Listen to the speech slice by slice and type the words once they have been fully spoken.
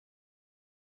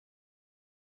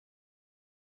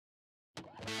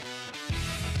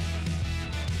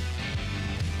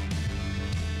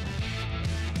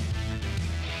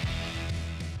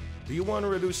Do you want to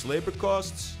reduce labor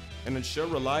costs and ensure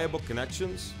reliable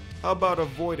connections? How about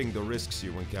avoiding the risks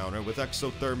you encounter with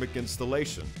exothermic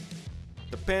installation?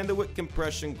 The Panduit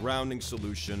compression grounding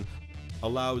solution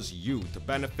allows you to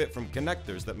benefit from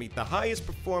connectors that meet the highest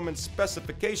performance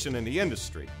specification in the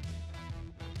industry,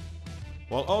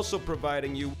 while also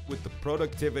providing you with the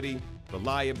productivity,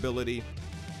 reliability,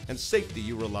 and safety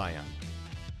you rely on.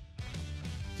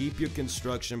 Keep your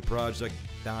construction project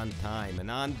on time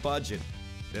and on budget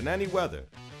in any weather,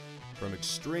 from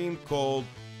extreme cold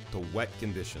to wet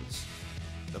conditions.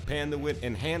 The Panduit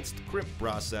enhanced crimp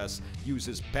process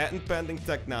uses patent-pending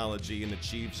technology and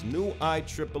achieves new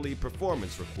IEEE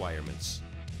performance requirements.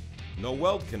 No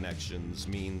weld connections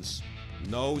means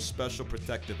no special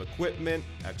protective equipment,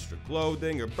 extra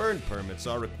clothing, or burn permits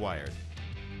are required.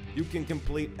 You can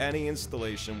complete any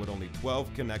installation with only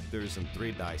 12 connectors and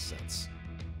 3 die sets.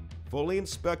 Fully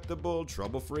inspectable,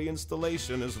 trouble-free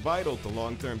installation is vital to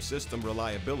long-term system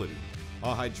reliability.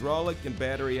 Our hydraulic and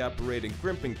battery operating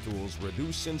crimping tools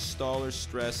reduce installer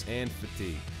stress and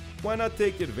fatigue. Why not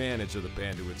take advantage of the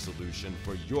Panduit solution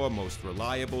for your most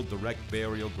reliable direct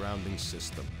burial grounding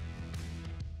system?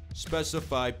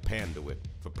 Specify Panduit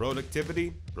for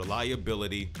productivity,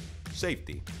 reliability,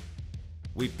 safety.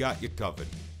 We've got you covered.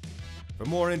 For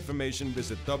more information,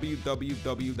 visit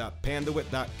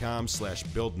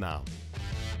www.panduit.com/buildnow.